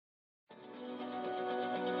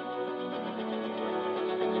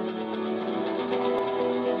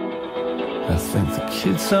think the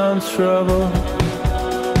kids are in trouble.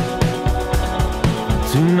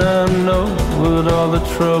 Do not know what all the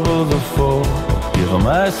troubles are for. Give them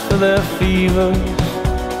ice for their fevers.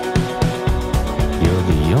 You're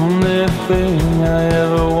the only thing I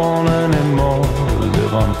ever want anymore.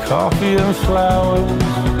 Live on coffee and flowers.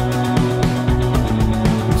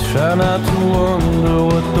 Try not to wonder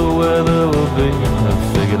what the weather will be. I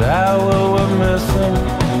figured out what we're missing.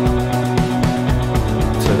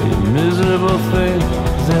 Tell you miserable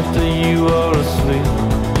things after you are asleep.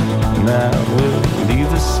 Now we'll leave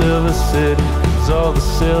the silver city, 'cause all the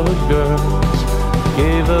silver girls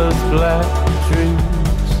gave us black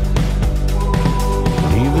dreams.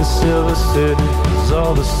 Leave the silver city, 'cause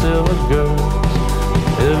all the silver girls,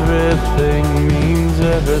 everything means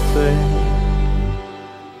everything.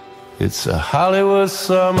 It's a Hollywood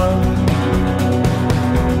summer.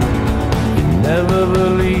 You never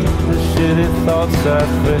believe the shitty thoughts I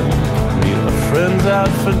think. Meet our friends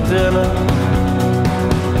out for dinner.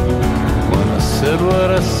 When I said what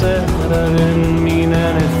I said, I didn't mean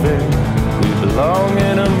anything. We belong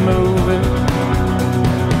in a movie.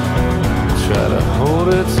 Try to hold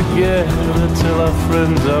it together till our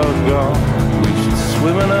friends are gone. We should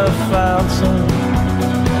swim in a fountain.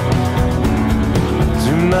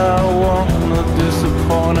 Do not want to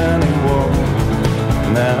disappoint anyone.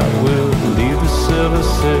 Now we'll leave the silver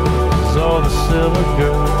city, 'cause all the silver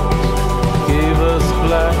girls gave us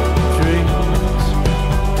black dreams.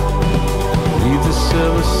 Leave the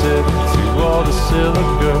silver city to all the silver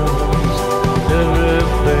girls.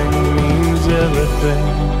 Everything means everything.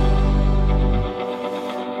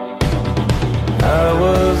 I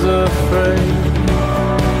was afraid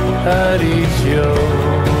I'd eat your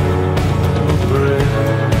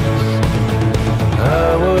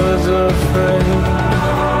I was afraid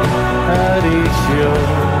I'd eat your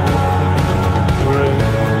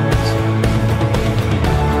brains.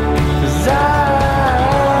 'Cause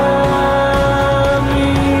I'm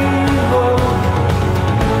evil.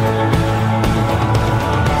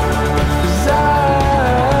 'Cause I'm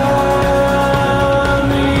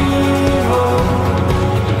evil.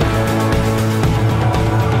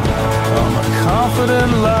 I'm a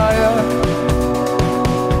confident liar.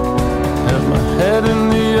 Head in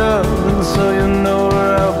the oven so you know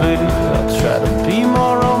where I'll be. I'll try to be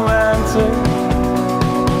more romantic.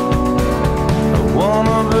 I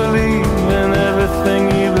wanna believe in everything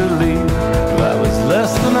you believe. If I was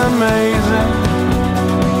less than amazing,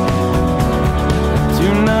 do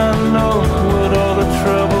not know what all the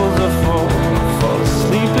troubles are for. Fall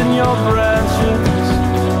asleep in your branches.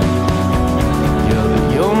 You're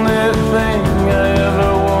the only thing I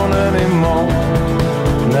ever want anymore.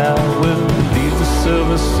 Now we'll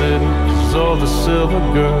silver city, 'cause all the silver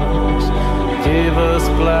girls gave us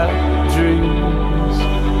black dreams.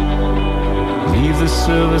 Leave the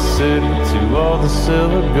silver city to all the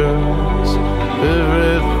silver girls.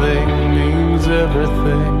 Everything means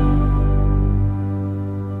everything.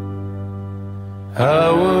 I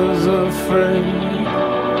was afraid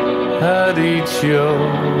I'd eat your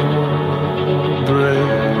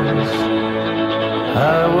brains.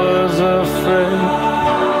 I was afraid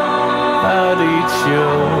I'd eat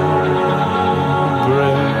your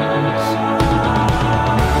breath.